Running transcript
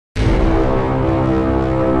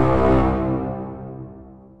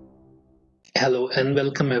Hello and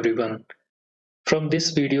welcome everyone. From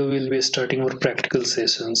this video, we'll be starting our practical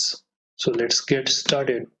sessions. So let's get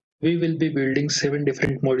started. We will be building 7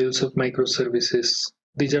 different modules of microservices.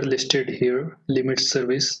 These are listed here: limit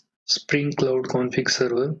service, Spring Cloud config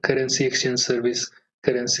server, currency exchange service,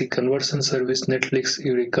 currency conversion service, Netflix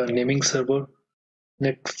Eureka naming server,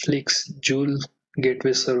 Nexflix ZUUL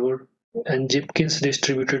gateway server, and Zipkin's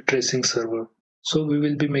distributed tracing server. So we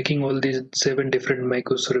will be making all these 7 different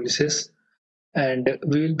microservices, and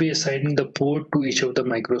we will be assigning the port to each of the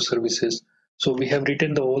microservices. So we have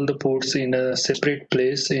written all the ports in a separate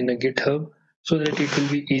place in a GitHub so that it will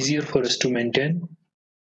be easier for us to maintain.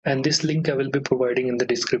 And this link I will be providing in the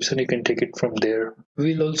description. You can take it from there.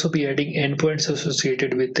 We will also be adding endpoints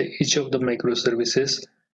associated with each of the microservices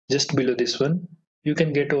just below this one. You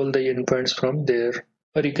can get all the endpoints from there,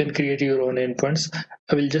 or you can create your own endpoints.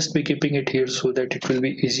 I will just be keeping it here so that it will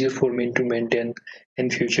be easier for me to maintain in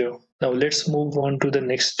future. Now let's move on to the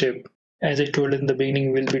next step. As I told in the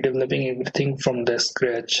beginning, we'll be developing everything from the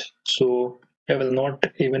scratch. So I will not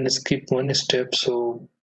even skip one step. So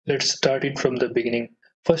let's start it from the beginning.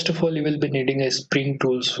 First of all, you will be needing a Spring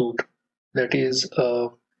tool suite, that is a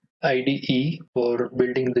IDE for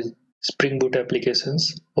building the Spring Boot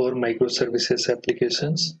applications or microservices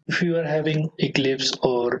applications. If you are having Eclipse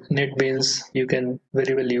or NetBeans, you can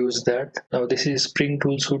very well use that. Now this is Spring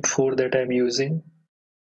Tool Suite 4 that I'm using.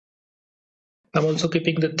 I'm also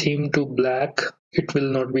keeping the theme to black. It will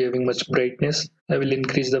not be having much brightness. I will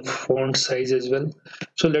increase the font size as well.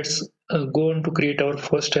 So let's go on to create our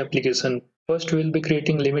first application. First, we will be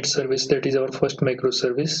creating limit service, that is our first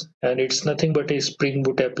microservice, and it's nothing but a Spring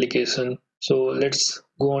Boot application. So let's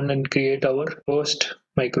go on and create our first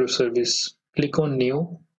microservice. Click on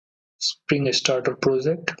New, Spring Starter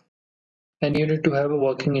Project, and you need to have a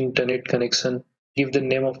working internet connection. Give the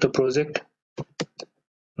name of the project.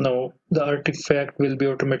 Now the artifact will be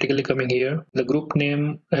automatically coming here. The group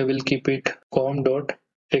name, I will keep it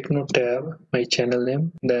com.techno tab, my channel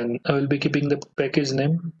name. Then I will be keeping the package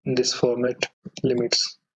name in this format,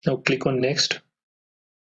 limits. Now click on next.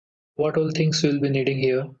 What all things we'll be needing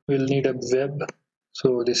here? We'll need a web.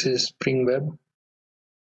 So this is Spring Web.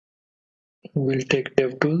 We'll take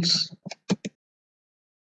DevTools.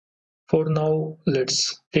 For now,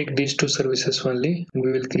 let's take these 2 services only.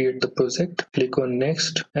 We will create the project. Click on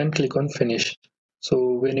next and click on finish.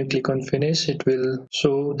 So when you click on finish, it will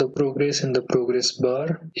show the progress in the progress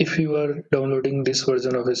bar. If you are downloading this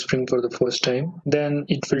version of Spring for the first time, then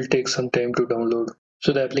it will take some time to download.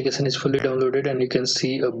 So the application is fully downloaded and you can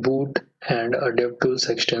see a boot and a DevTools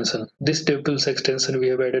extension. This DevTools extension we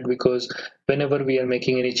have added because whenever we are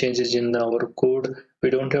making any changes in our code, we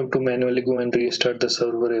don't have to manually go and restart the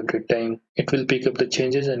server every time. It will pick up the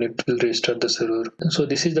changes and it will restart the server. So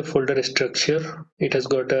this is the folder structure. It has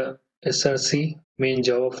got a src main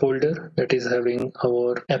Java folder that is having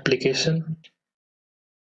our application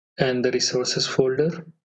and the resources folder,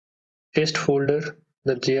 test folder,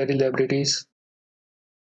 the JRE libraries,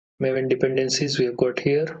 Maven dependencies we have got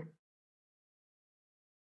here,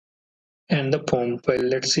 and the POM file.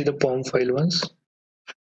 Let's see the POM file once.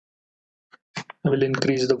 I will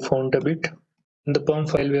increase the font a bit. In the POM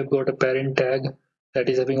file, we have got a parent tag that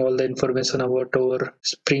is having all the information about our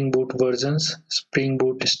Spring Boot versions. Spring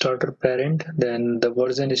Boot starter parent, then the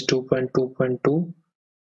version is 2.2.2.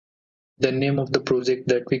 The name of the project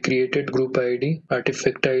that we created, group ID,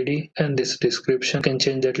 artifact ID, and this description. You can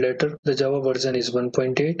change that later. The Java version is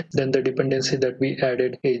 1.8. Then the dependency that we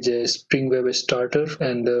added is a Spring Web Starter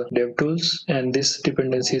and the DevTools. And this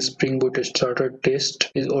dependency, Spring Boot Starter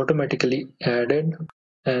test, is automatically added.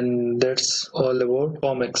 And that's all about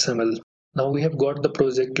POM XML. Now we have got the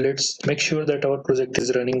project. Let's make sure that our project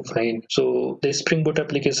is running fine. So the Spring Boot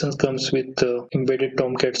application comes with the embedded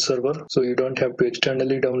Tomcat server. So you don't have to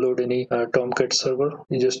externally download any Tomcat server.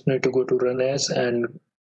 You just need to go to run as and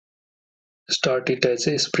start it as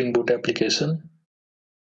a Spring Boot application.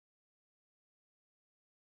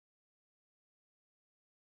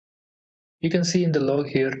 You can see in the log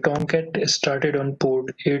here, Tomcat started on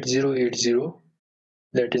port 8080.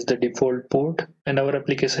 That is the default port, and our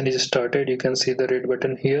application is started. You can see the red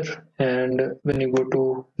button here, and when you go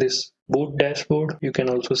to this boot dashboard, you can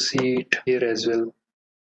also see it here as well.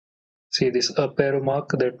 See this up arrow mark,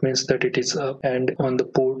 that means that it is up, and on the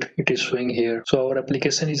port it is showing here. So our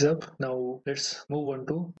application is up. Now let's move on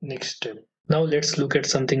to next step. Now let's look at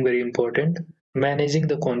something very important: managing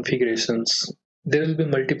the configurations. There will be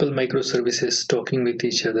multiple microservices talking with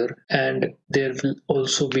each other, and there will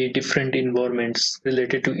also be different environments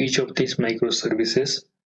related to each of these microservices,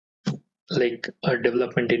 like a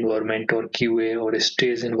development environment or QA or a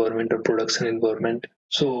stage environment or production environment.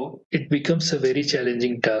 So it becomes a very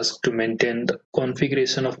challenging task to maintain the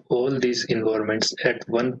configuration of all these environments at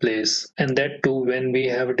one place, and that too when we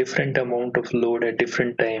have a different amount of load at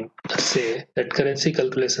different time. Say that currency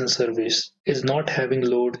calculation service is not having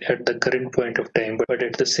load at the current point of time, but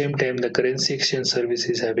at the same time the currency exchange service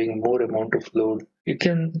is having more amount of load. You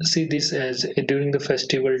can see this as during the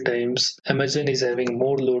festival times, Amazon is having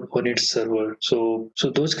more load on its server. So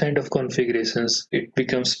those kind of configurations, it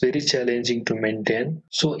becomes very challenging to maintain.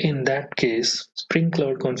 So in that case, Spring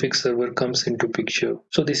Cloud Config Server comes into picture.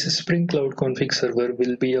 So this Spring Cloud Config Server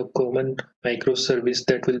will be a common microservice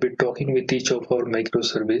that will be talking with each of our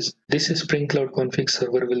microservice. This Spring Cloud Config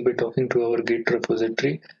Server will be talking to our Git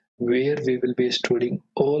repository, where we will be storing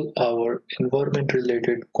all our environment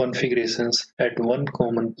related configurations at one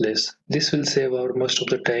common place. This will save our most of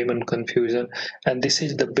the time and confusion, and this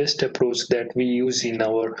is the best approach that we use in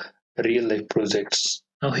our real life projects.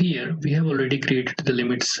 Now here we have already created the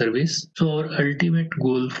limit service. So our ultimate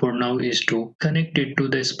goal for now is to connect it to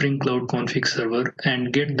the Spring Cloud Config Server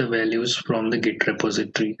and get the values from the Git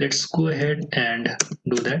repository. Let's go ahead and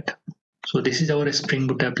do that. So this is our Spring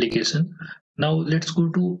Boot application. Now let's go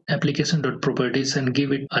to application.properties and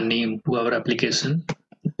give it a name to our application.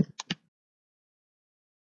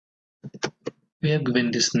 We have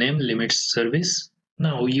given this name limits service.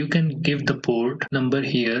 Now you can give the port number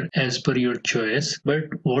here as per your choice, but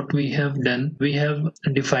what we have done, we have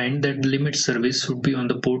defined that limit service should be on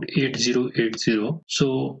the port 8080.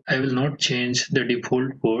 So I will not change the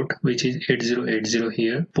default port, which is 8080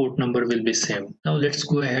 here. Port number will be same. Now let's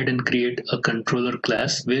go ahead and create a controller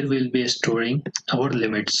class where we'll be storing our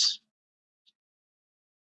limits.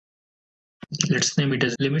 Let's name it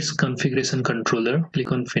as limits configuration controller.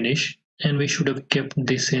 Click on finish. And we should have kept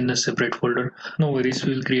this in a separate folder. No worries,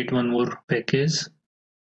 we will create one more package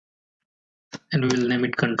and we will name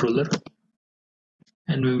it controller,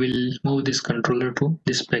 and we will move this controller to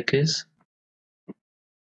this package.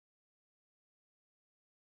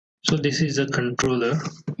 So this is a controller,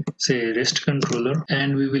 say REST controller,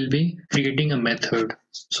 and we will be creating a method.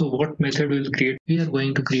 So what method we will create? We are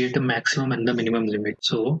going to create a maximum and the minimum limit.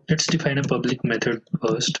 So let's define a public method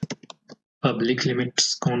first. Public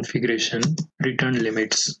limits configuration return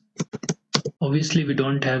limits. Obviously we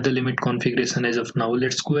don't have the limit configuration as of now.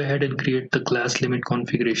 Let's go ahead and create the class limit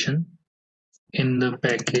configuration in the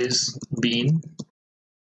package bean.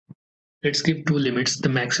 Let's give two limits, the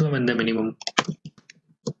maximum and the minimum.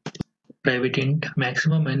 Private int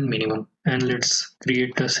maximum and minimum, and let's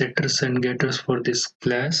create the setters and getters for this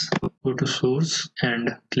class. Go to source and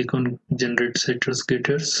click on generate setters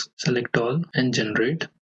getters, select all and generate.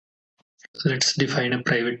 Let's define a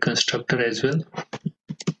private constructor as well.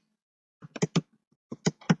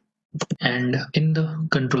 And in the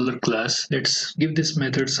controller class, let's give this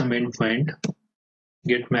method some endpoint,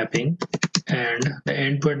 get mapping, and the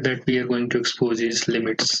endpoint that we are going to expose is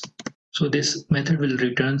limits. So this method will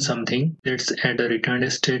return something. Let's add a return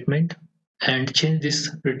statement and change this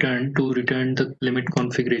return to return the limit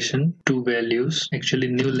configuration, two values, actually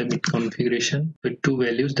new limit configuration with two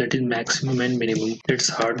values, that is maximum and minimum. Let's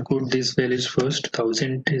hard code these values first.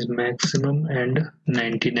 1000 is maximum and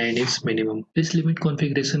 99 is minimum. This limit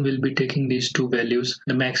configuration will be taking these two values,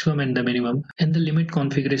 the maximum and the minimum. And the limit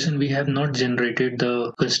configuration, we have not generated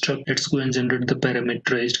the construct. Let's go and generate the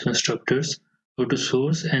parameterized constructors. Go to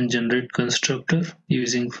source and generate constructor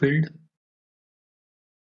using field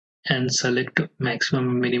and select maximum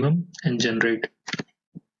and minimum and generate.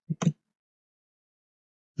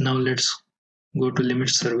 Now let's go to limit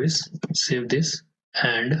service, save this,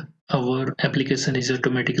 and our application is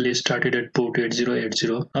automatically started at port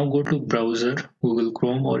 8080. Now go to browser, Google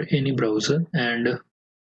Chrome or any browser, and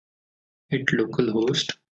hit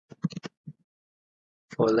localhost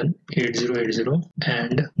colon 8080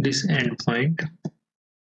 and this endpoint,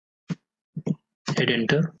 hit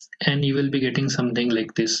enter, and you will be getting something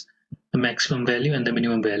like this, the maximum value and the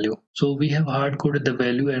minimum value. So we have hard coded the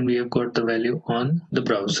value and we have got the value on the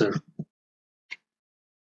browser.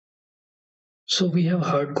 So we have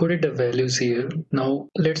hard coded the values here. Now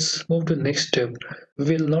let's move to the next step.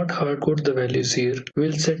 We will not hard code the values here. We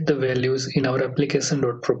will set the values in our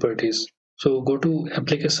application.properties. So go to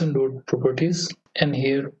application.properties and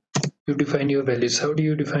here you define your values. How do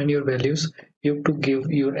you define your values? You have to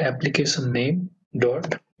give your application name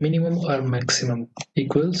dot minimum or maximum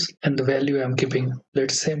equals, and the value I'm keeping,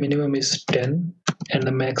 let's say minimum is 10 and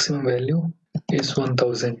the maximum value is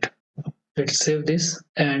 1000. Let's save this,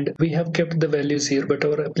 and we have kept the values here, but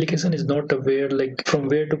our application is not aware like from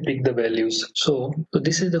where to pick the values. So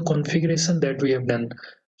this is the configuration that we have done.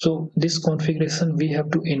 So this configuration we have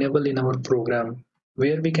to enable in our program.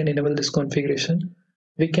 Where we can enable this configuration?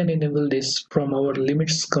 We can enable this from our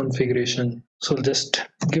limits configuration. So just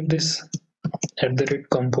give this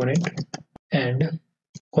 @component and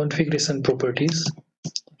configuration properties.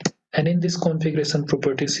 And in this configuration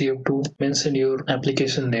properties, you have to mention your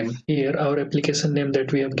application name. Here, our application name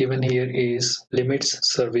that we have given here is limits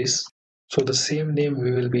service. So the same name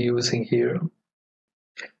we will be using here.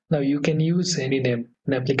 Now you can use any name.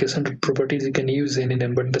 In application properties, you can use any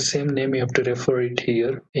name, but the same name you have to refer it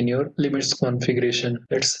here in your limits configuration.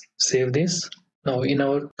 Let's save this. Now in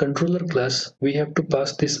our controller class, we have to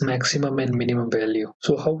pass this maximum and minimum value.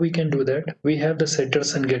 So how we can do that? We have the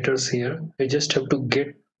setters and getters here. We just have to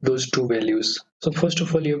get those two values. So first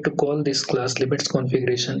of all, you have to call this class limits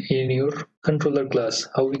configuration in your controller class.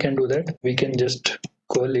 How we can do that? We can just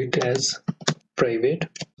call it as private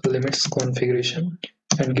limits configuration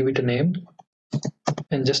and give it a name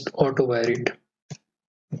and just auto wire it.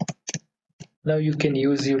 Now you can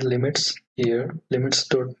use your limits here,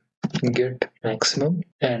 limits.get maximum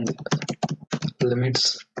and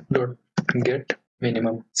limits.get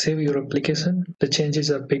minimum. Save your application. The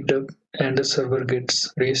changes are picked up and the server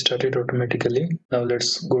gets restarted automatically. Now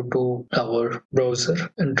let's go to our browser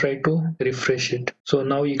and try to refresh it. So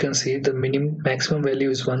now you can see the maximum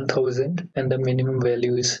value is 1000 and the minimum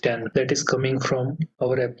value is 10. That is coming from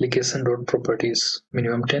our application.properties.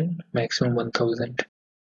 Minimum 10, maximum 1000.